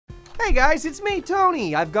Hey guys, it's me,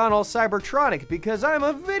 Tony. I've gone all Cybertronic because I'm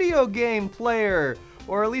a video game player.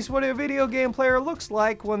 Or at least what a video game player looks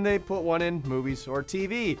like when they put one in movies or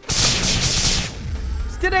TV.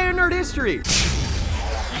 It's Today in Nerd History.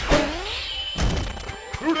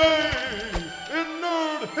 Today in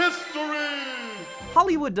Nerd History!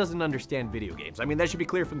 Hollywood doesn't understand video games. I mean, that should be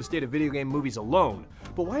clear from the state of video game movies alone.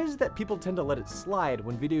 But why is it that people tend to let it slide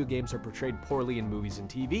when video games are portrayed poorly in movies and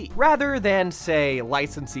TV? Rather than, say,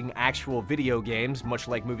 licensing actual video games, much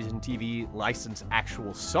like movies and TV license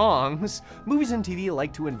actual songs, movies and TV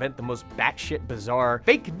like to invent the most batshit bizarre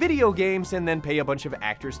fake video games and then pay a bunch of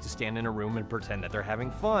actors to stand in a room and pretend that they're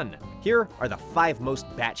having fun. Here are the 5 most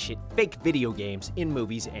batshit fake video games in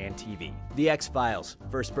movies and TV. The X-Files,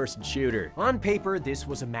 first-person shooter. On paper, this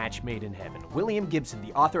was a match made in heaven. William Gibson,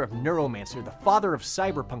 the author of Neuromancer, the father of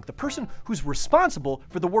cyberpunk, the person who's responsible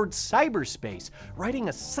for the word cyberspace, writing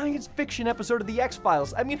a science fiction episode of The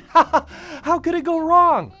X-Files. I mean, how could it go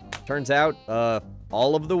wrong? Turns out,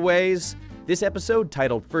 all of the ways. This episode,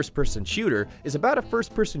 titled First Person Shooter, is about a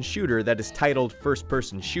first-person shooter that is titled First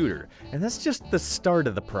Person Shooter, and that's just the start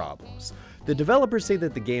of the problems. The developers say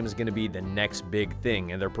that the game is going to be the next big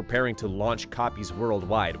thing, and they're preparing to launch copies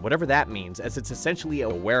worldwide, whatever that means, as it's essentially a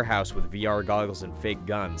warehouse with VR goggles and fake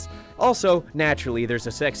guns. Also, naturally, there's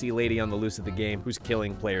a sexy lady on the loose of the game who's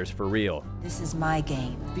killing players for real. This is my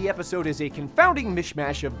game. The episode is a confounding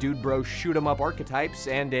mishmash of dude bro shoot 'em up archetypes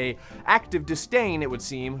and a active disdain, it would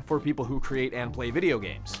seem, for people who create and play video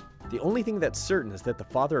games. The only thing that's certain is that the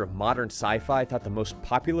father of modern sci-fi thought the most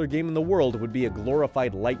popular game in the world would be a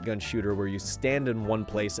glorified light gun shooter where you stand in one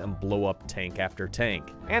place and blow up tank after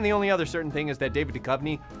tank. And the only other certain thing is that David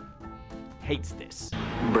Duchovny hates this.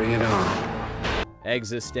 Bring it on.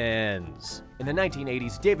 Existence. In the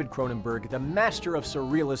 1980s, David Cronenberg, the master of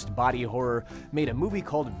surrealist body horror, made a movie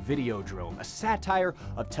called Videodrome, a satire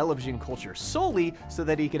of television culture, solely so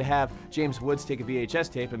that he could have James Woods take a VHS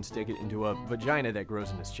tape and stick it into a vagina that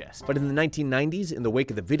grows in his chest. But in the 1990s, in the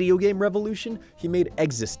wake of the video game revolution, he made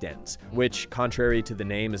Existence, which, contrary to the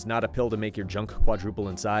name, is not a pill to make your junk quadruple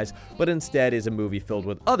in size, but instead is a movie filled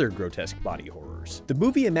with other grotesque body horrors. The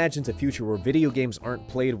movie imagines a future where video games aren't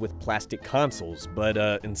played with plastic consoles, but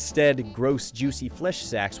instead gross juicy flesh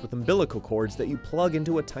sacks with umbilical cords that you plug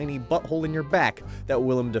into a tiny butthole in your back that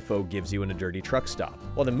Willem Dafoe gives you in a dirty truck stop.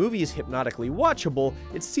 While the movie is hypnotically watchable,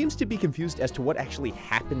 it seems to be confused as to what actually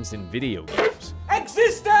happens in video games.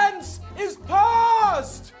 Existence is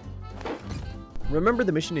past! Remember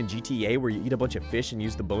the mission in GTA where you eat a bunch of fish and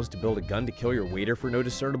use the bones to build a gun to kill your waiter for no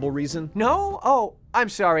discernible reason? No? Oh, I'm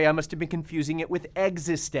sorry, I must have been confusing it with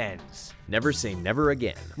Existence. Never Say Never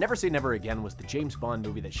Again. Never Say Never Again was the James Bond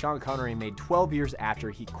movie that Sean Connery made 12 years after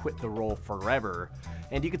he quit the role forever,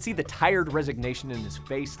 and you could see the tired resignation in his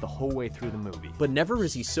face the whole way through the movie. But never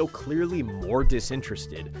is he so clearly more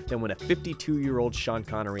disinterested than when a 52-year-old Sean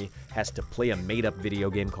Connery has to play a made-up video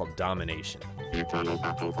game called Domination. The eternal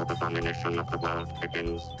battle for the domination of the world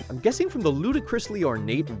begins. I'm guessing from the ludicrously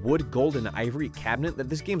ornate wood, gold, and ivory cabinet that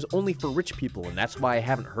this game's only for rich people and that's why I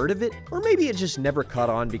haven't heard of it? Or maybe it just never caught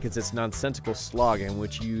on because it's nonsensical slog in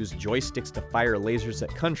which you use joysticks to fire lasers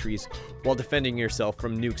at countries while defending yourself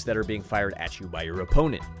from nukes that are being fired at you by your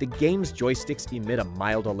opponent. The game's joysticks emit a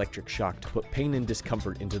mild electric shock to put pain and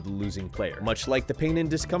discomfort into the losing player, much like the pain and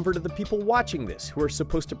discomfort of the people watching this, who are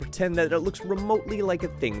supposed to pretend that it looks remotely like a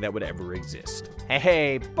thing that would ever exist.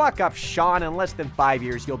 Hey, buck up, Sean. In less than 5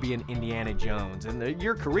 years, you'll be an Indiana Jones, and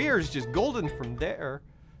your career is just golden from there.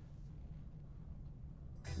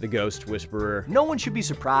 The Ghost Whisperer. No one should be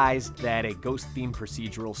surprised that a ghost-themed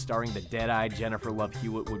procedural starring the dead-eyed Jennifer Love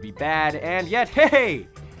Hewitt would be bad, and yet, hey!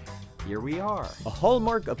 Here we are. A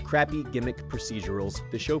hallmark of crappy gimmick procedurals,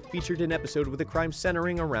 the show featured an episode with a crime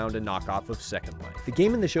centering around a knockoff of Second Life. The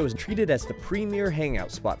game in the show is treated as the premier hangout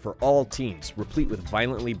spot for all teens, replete with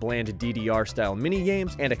violently bland DDR-style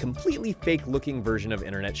minigames and a completely fake-looking version of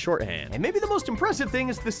internet shorthand. And maybe the most impressive thing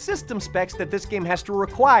is the system specs that this game has to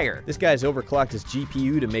require. This guy's overclocked his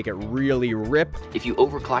GPU to make it really rip. If you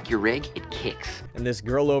overclock your rig, it kicks. And this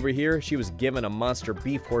girl over here, she was given a monster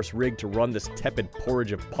beef horse rig to run this tepid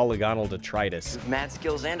porridge of polygonal detritus. With mad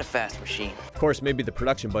skills and a fast machine. Of course, maybe the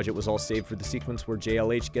production budget was all saved for the sequence where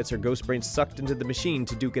JLH gets her ghost brain sucked into the machine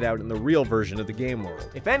to duke it out in the real version of the game world.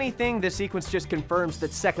 If anything, this sequence just confirms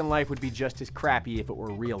that Second Life would be just as crappy if it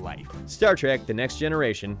were real life. Star Trek: The Next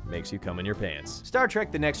Generation makes you come in your pants. Star Trek: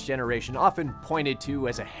 The Next Generation, often pointed to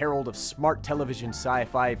as a herald of smart television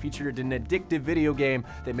sci-fi, featured an addictive video game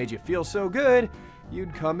that made you feel so good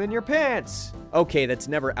you'd come in your pants. Okay, that's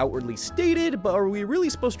never outwardly stated, but are we really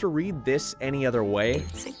supposed to read this any other way?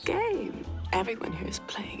 It's a game. Everyone here is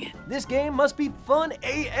playing it. This game must be fun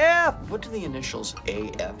AF! What do the initials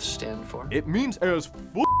AF stand for? It means as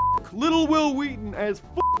f*** Little Will Wheaton as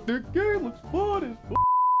f*** the game looks fun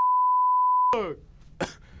as f***.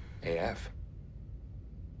 AF.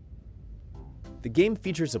 The game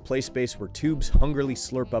features a play space where tubes hungrily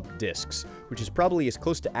slurp up discs, which is probably as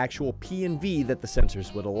close to actual P&V that the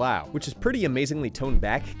censors would allow, which is pretty amazingly toned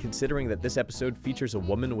back considering that this episode features a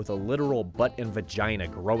woman with a literal butt and vagina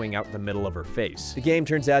growing out the middle of her face. The game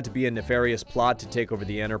turns out to be a nefarious plot to take over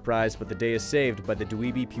the Enterprise, but the day is saved by the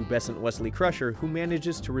dweeby pubescent Wesley Crusher, who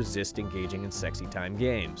manages to resist engaging in sexy time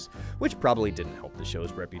games, which probably didn't help the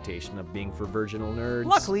show's reputation of being for virginal nerds.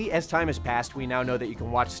 Luckily, as time has passed, we now know that you can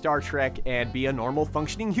watch Star Trek and be a normal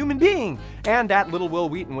functioning human being, and that little Will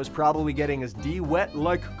Wheaton was probably getting his D wet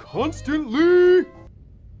like constantly.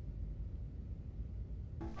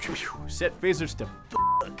 Set phasers to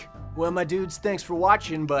fuck. Well, my dudes, thanks for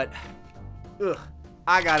watching, but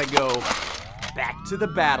I gotta go back to the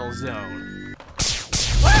battle zone.